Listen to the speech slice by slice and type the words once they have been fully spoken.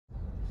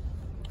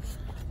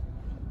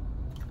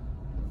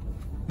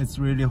It's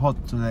really hot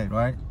today,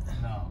 right?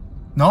 No.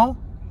 No?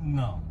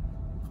 No.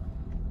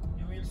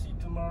 You will see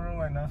tomorrow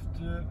and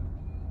after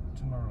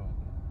tomorrow.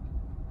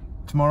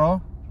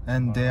 Tomorrow?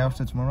 And day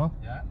after tomorrow?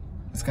 Yeah.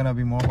 It's gonna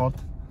be more hot?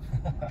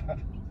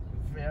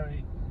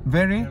 Very,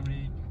 Very?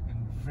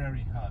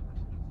 very hot.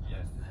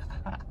 Yes.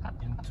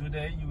 In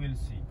today you will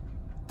see.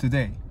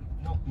 Today?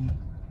 No,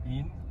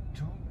 in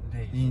 2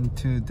 days. In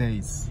 2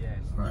 days. Yes.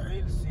 Right.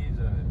 You will see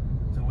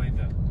the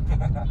weather.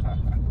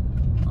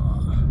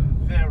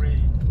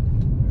 Very,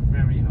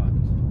 very hot.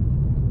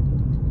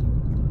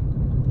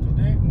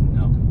 Today,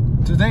 no.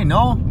 Today,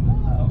 no?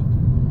 No.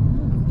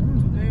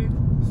 Today,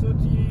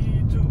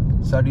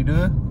 32.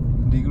 32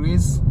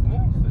 degrees? No,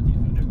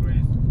 32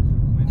 degrees.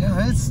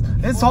 Yeah,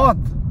 it's hot. A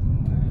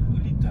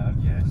little,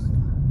 yes.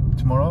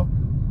 Tomorrow?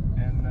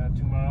 And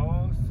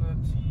tomorrow,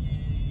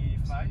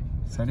 35.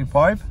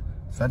 35?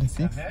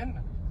 36? 7.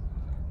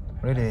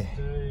 Really?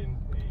 In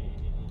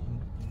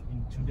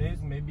 2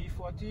 days, maybe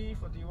 40,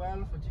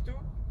 41, 42.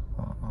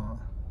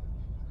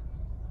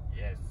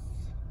 Yes.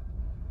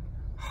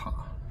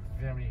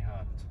 Very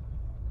hot.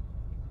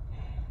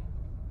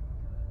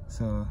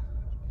 So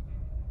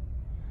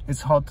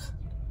it's hot.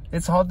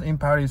 It's hot in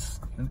Paris.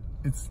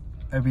 It's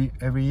every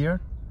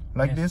year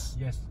like this.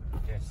 Yes,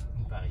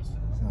 in Paris.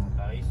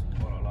 Paris,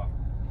 oh la la.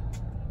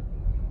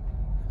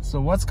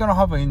 So what's gonna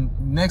happen in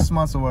next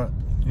month, or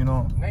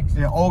Next?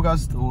 in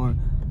August, or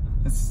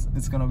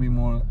it's gonna be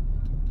more.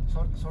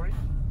 Sorry,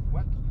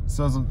 what?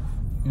 So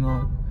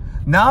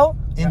now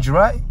in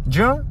June,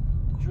 June,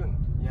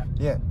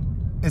 yeah.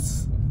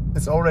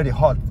 it's already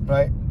hot,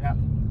 right? Yeah.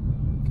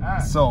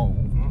 So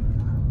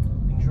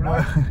In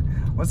July?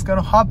 what's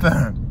gonna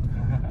happen?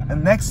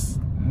 And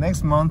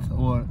next month,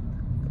 or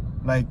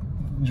like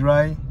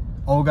July,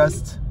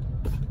 August,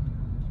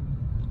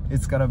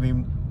 it's gonna be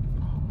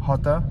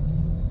hotter.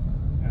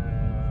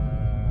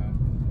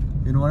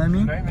 You know what I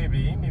mean? July,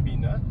 maybe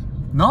not.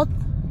 Not?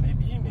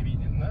 Maybe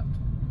not.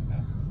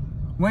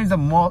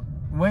 No.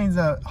 When is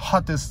the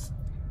hottest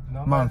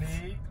month?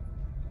 Normally,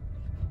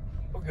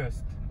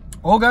 August.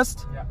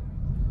 August? Yeah.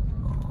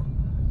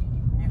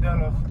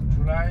 Middle of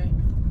July.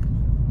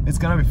 It's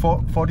gonna be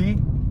 40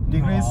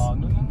 degrees? No.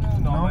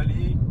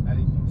 Normally,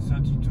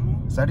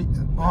 32. 30?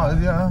 Oh,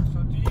 yeah.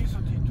 30,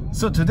 32.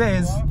 So today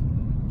is...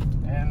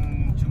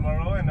 And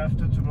tomorrow and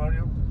after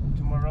tomorrow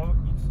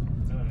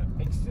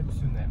it's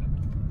exceptional.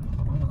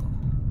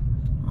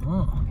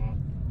 Oh.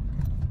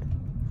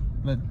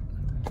 But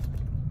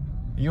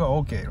you are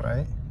okay,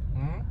 right?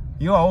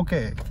 You are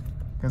okay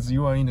because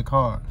you are in the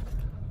car.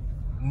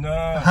 No,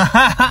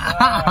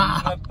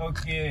 I'm not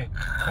okay.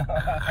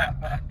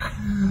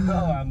 No,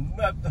 I'm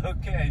not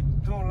okay. I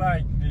don't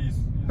like this.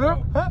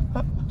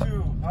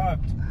 Too hot.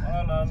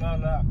 Oh,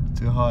 la.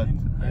 Too hot.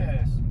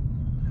 Yes.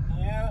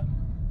 Here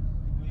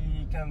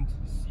we can't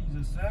see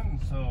the sun,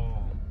 so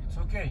it's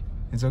okay.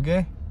 It's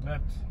okay?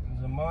 But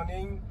in the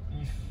morning,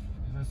 if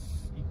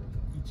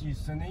it is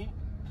sunny,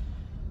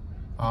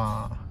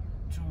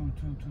 too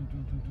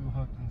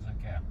hot in the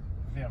car.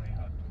 Very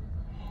hot.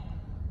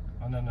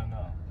 Oh, no. No.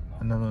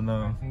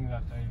 I think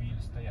that I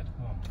will stay at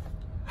home.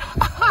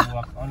 I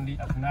work only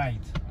at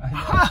night.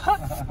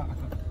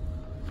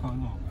 Oh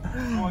no,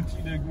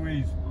 40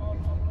 degrees. Oh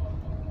no.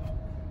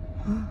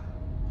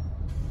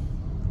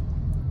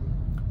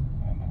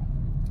 Oh no,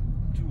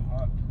 too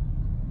hot.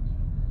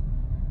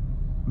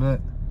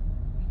 But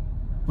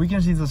we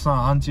can see the sun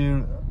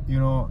until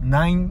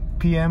 9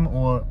 p.m.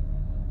 or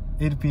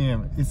 8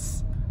 p.m.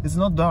 It's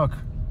not dark.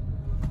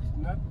 It's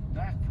not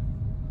dark.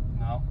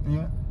 No.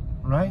 Yeah,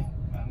 right?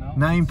 No.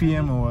 9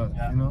 p.m. sunny. or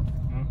Yeah.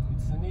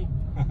 It's sunny.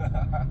 Yeah.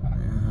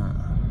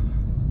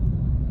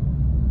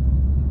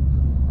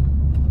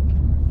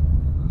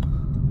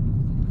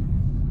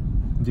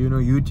 Do you know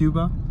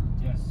YouTuber?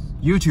 Yes.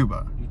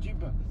 YouTuber.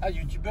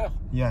 YouTuber.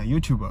 Yeah,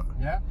 YouTuber.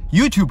 Yeah.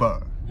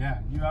 YouTuber.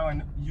 Yeah. You are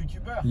a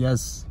YouTuber.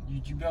 Yes.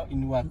 YouTuber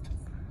in what?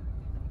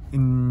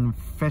 In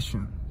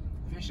fashion.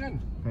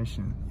 Fashion.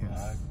 Fashion.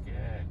 Yes.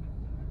 Okay.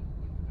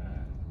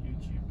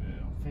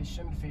 YouTuber.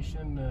 Fashion.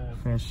 Fashion.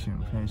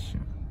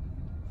 Fashion.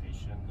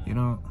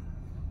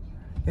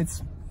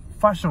 It's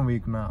Fashion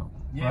Week now,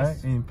 Yes.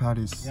 right? In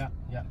Paris.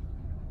 Yeah.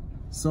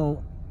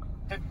 So.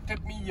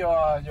 Tell me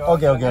your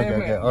Okay. Your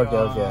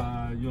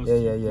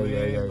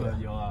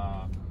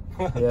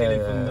Yeah.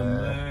 telephone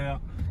number,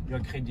 your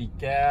credit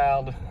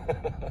card.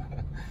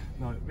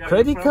 No,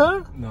 Credit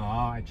card? No,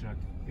 I joke.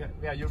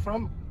 Where are you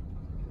from?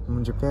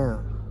 From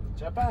Japan.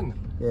 Japan.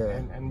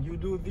 Yeah. And you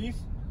do this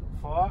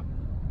for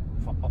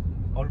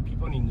all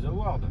people in the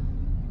world.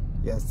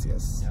 Yes.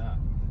 Yeah.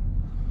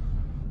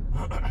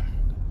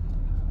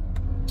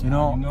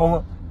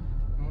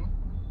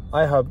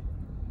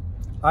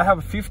 I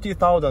have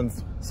 50,000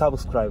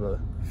 subscribers.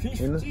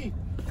 50?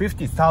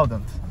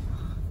 50,000.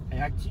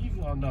 Active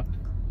or not?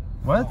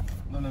 What?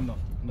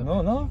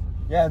 No.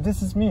 Yeah,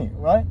 this is me,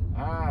 right?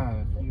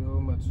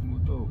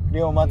 Matsumoto.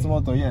 Ryo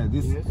Matsumoto. Yeah,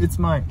 Yes.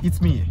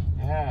 it's me.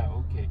 Yeah,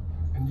 okay.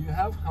 And you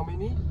have how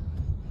many?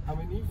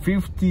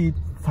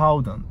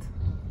 50,000.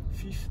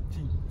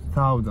 50.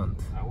 1,000.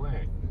 Ah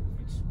ouais.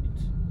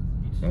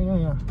 It's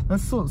Yeah.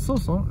 That's so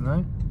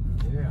right?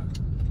 Yeah.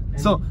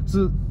 So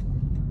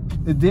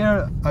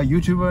there a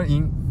YouTuber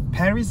in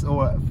Paris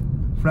or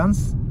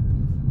France?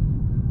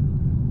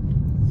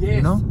 Yes,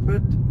 you know?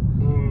 but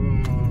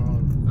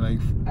Like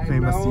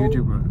famous I know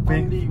YouTuber.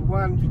 Only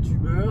one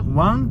YouTuber.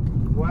 One?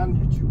 One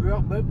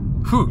YouTuber, but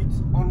Who?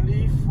 it's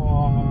only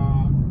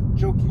for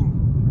joking.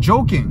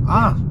 Joking.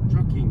 Ah.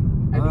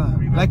 Joking. I don't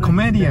remember Like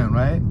comedian, his name.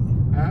 right?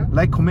 Huh?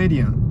 Like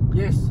comedian.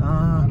 Yes.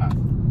 Ah. Voilà.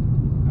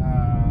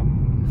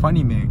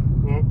 Funny man.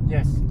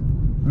 Yes.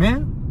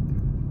 Man?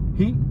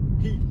 He?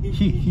 He.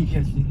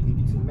 Yes.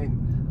 It's a man.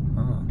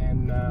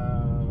 And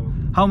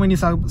How many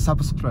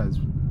subscribers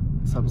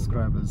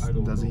I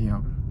don't does know. he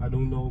have? I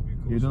don't know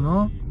because You don't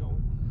know?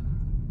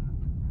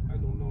 I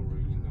don't know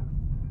really know.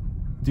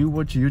 Do you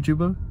watch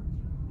YouTuber?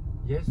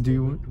 Yes. Do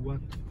you what?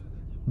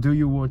 Do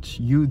you watch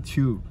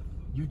YouTube?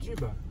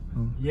 YouTuber.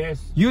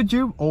 Yes.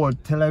 YouTube or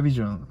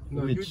television?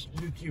 No, Which?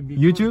 YouTube.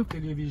 YouTube?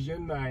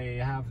 Television, I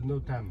have no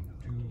time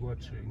to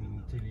watch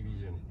in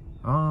television.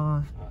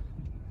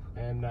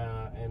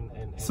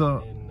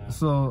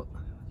 So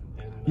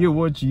you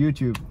watch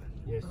YouTube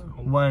yes,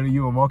 while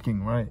you are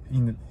walking, right?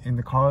 In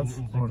the cars?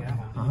 in the car.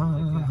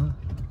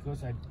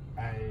 Because I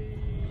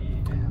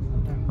have no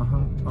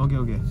time.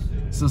 Okay.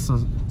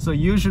 So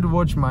you should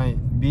watch my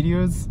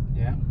videos.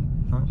 Yeah.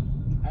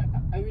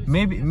 I will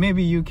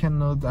Maybe you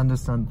cannot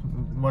understand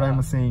what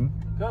I'm saying.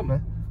 Come.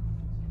 Right?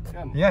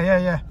 Come.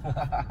 Yeah.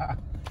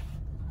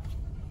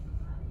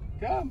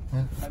 Come.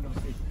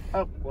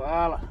 Up,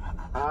 voilà.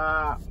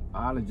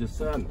 Voilà,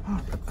 Jason.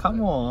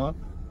 Come on.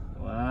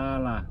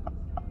 Voilà.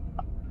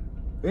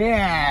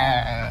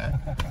 Yeah.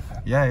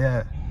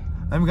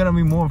 I'm gonna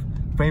be more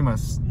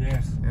famous.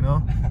 Yes. You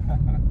know,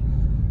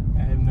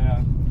 And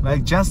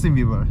like Justin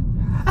Bieber.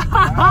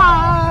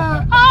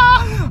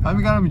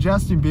 I'm gonna be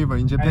Justin Bieber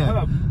in I Japan.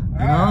 hope.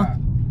 You know,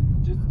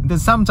 then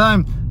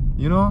sometime,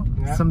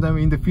 sometime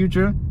in the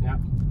future. Yeah.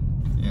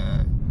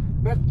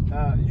 But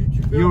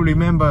YouTuber. You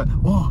remember?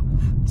 Oh,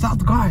 that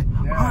guy.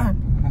 Yeah.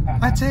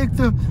 I take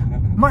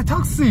my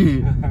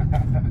taxi.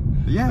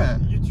 Yeah.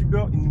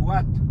 YouTuber in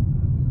what?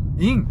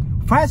 In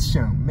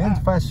fashion,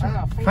 fashion.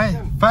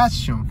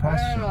 Fashion.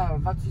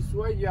 That is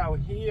why you are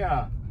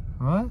here.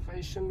 What?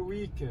 Fashion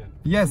week.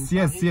 Yes.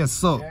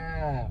 So,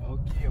 Yeah.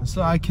 Okay.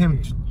 so I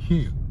came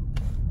here.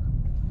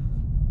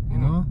 You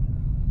know?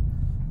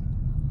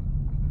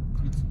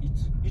 It's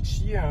each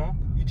year. Huh?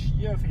 Each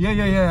year. Fashion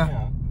Yeah. week,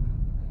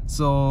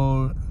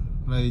 So,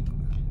 like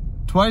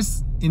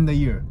twice in the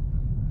year,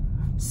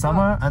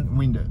 summer and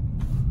winter.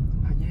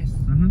 Yes.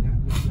 Mhm.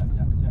 Yeah.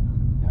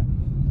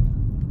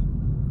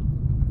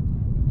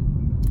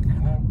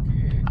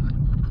 Okay.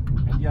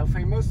 And you are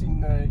famous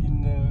in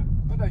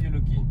what are you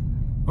looking?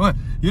 Well,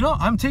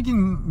 I'm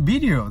taking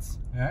videos.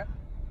 Yeah.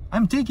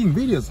 I'm taking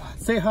videos.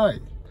 Say hi.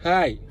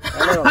 Hi.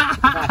 Hello.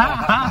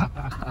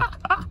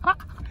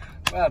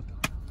 What?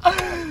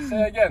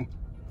 Say again.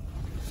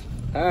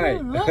 Hi.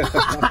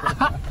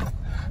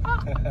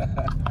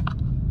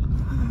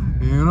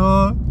 You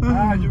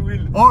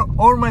will.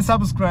 All my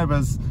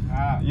subscribers,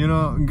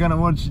 gonna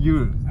watch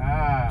you.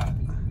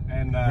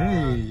 And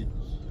Hey.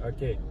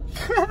 okay.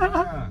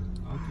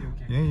 Okay.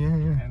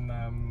 Yeah.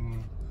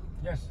 And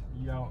yes,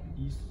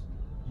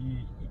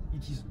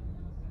 it is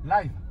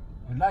live.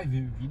 A live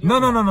video.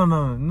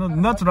 No,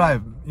 not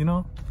live.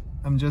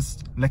 I'm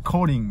just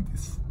recording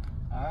this.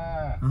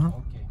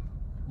 Okay.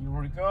 You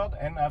record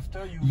and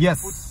after you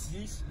Yes. put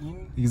this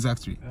in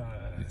Exactly.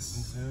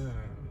 yes. In the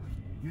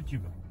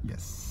YouTube.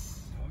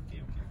 Yes.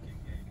 Okay.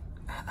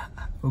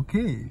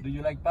 Okay. Do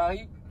you like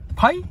Paris?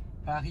 Paris?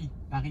 Paris.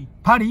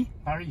 Paris?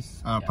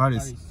 Paris. Ah,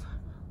 Paris.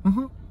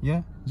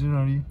 Yeah,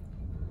 generally.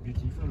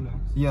 Beautiful. Huh?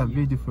 Yeah,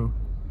 beautiful.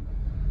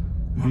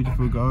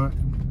 Beautiful girl.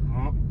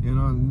 Oh.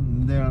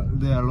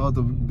 There are a lot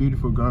of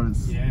beautiful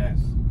girls. Yes.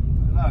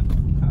 A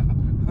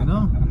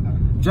lot.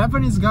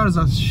 Japanese girls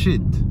are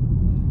shit.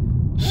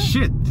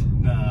 Shit.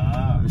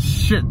 Nah.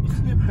 Shit.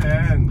 It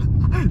depends.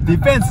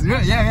 Depends.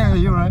 Yeah,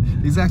 you're right.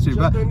 Exactly.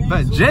 But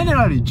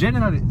generally, shit.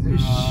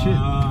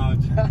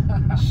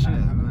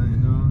 Shit,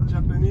 man,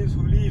 Japanese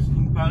who live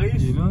in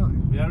Paris,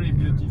 very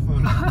beautiful.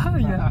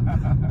 Yeah.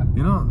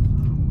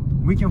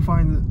 We can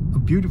find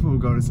beautiful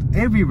girls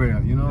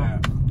everywhere, Yeah.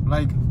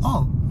 Like,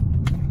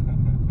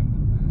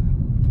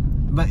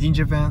 but in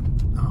Japan,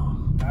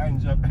 In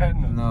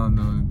Japan, no,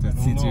 the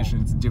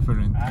situation is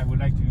different. I would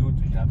like to go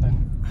to Japan.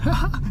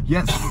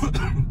 Yes. You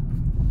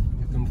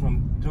come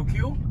from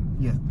Tokyo?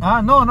 Yeah.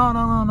 No.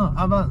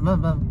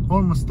 But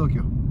almost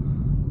Tokyo.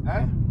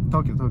 Huh?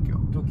 Tokyo.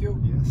 Tokyo?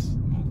 Yes.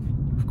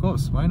 Of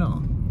course. Why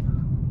not?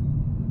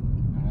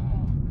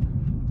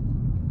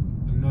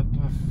 A lot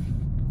of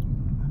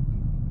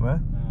What?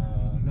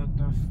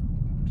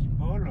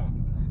 people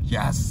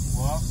Yes.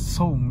 What?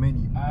 So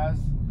many. as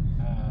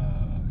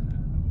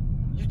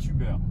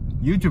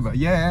YouTuber.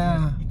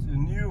 Yeah. It's a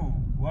new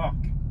work,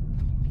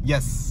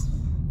 Yes.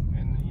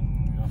 and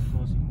of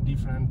course in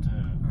different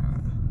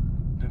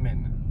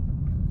domain.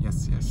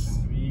 Yes.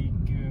 Fashion week,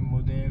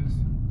 models,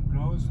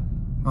 clothes.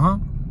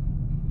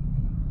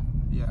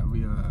 Yeah,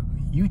 we are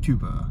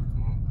YouTuber.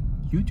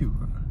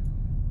 YouTuber.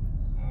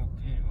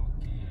 Okay.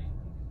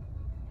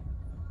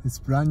 It's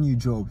brand new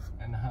job.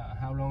 And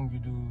how long you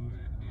do?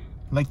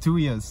 Like 2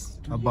 years.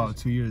 2 About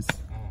years. 2 years.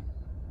 Oh.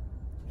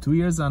 2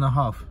 years and a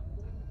half.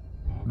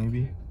 Okay.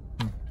 Maybe.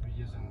 2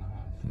 years and a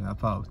half. Yeah,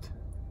 about.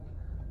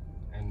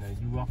 And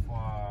you work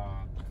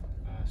for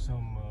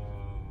some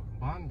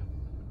brand?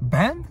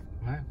 Band?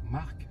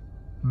 Marque.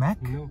 Mac?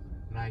 You know,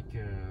 like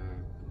je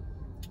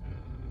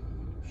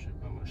sais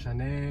pas moi,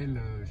 Chanel,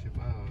 je sais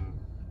pas.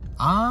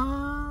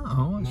 Ah,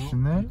 oh, No?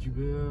 Chanel?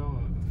 YouTuber,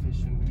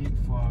 fashion week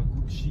for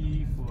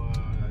Gucci, for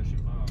je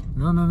sais pas.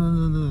 No. No?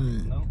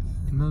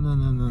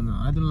 No.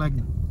 I don't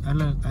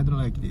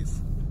like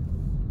this.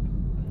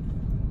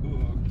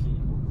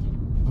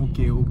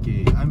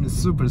 Okay. I'm a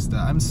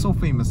superstar. I'm so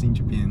famous in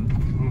Japan.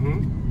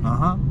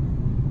 Mm-hmm.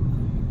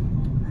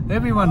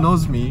 Everyone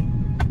knows me.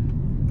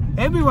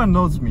 Everyone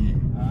knows me.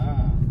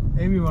 Ah.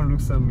 Everyone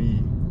looks at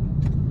me.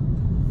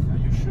 Are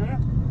you sure?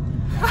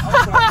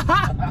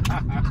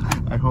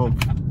 I hope.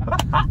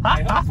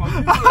 I hope for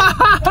you.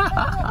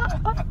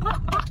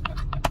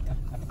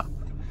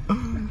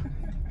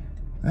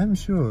 I'm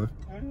sure.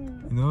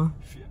 You know?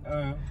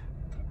 How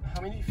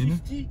many? You know?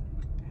 50?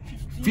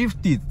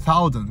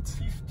 50,000.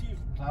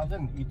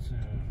 50,000. It's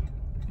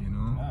You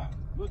know?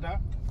 good, huh?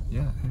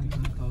 Yeah.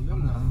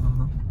 50,000.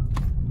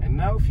 And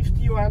now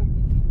 51.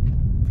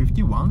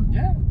 51?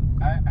 Yeah.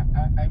 I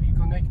will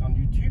connect on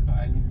YouTube.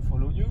 I will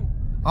follow you.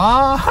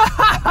 Ah.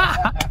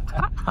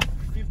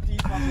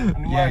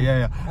 50,000.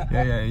 Yeah.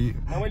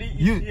 Normally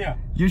it's here.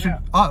 You should.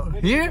 Yeah. Oh,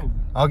 Let's here?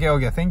 go.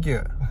 Okay. Thank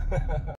you.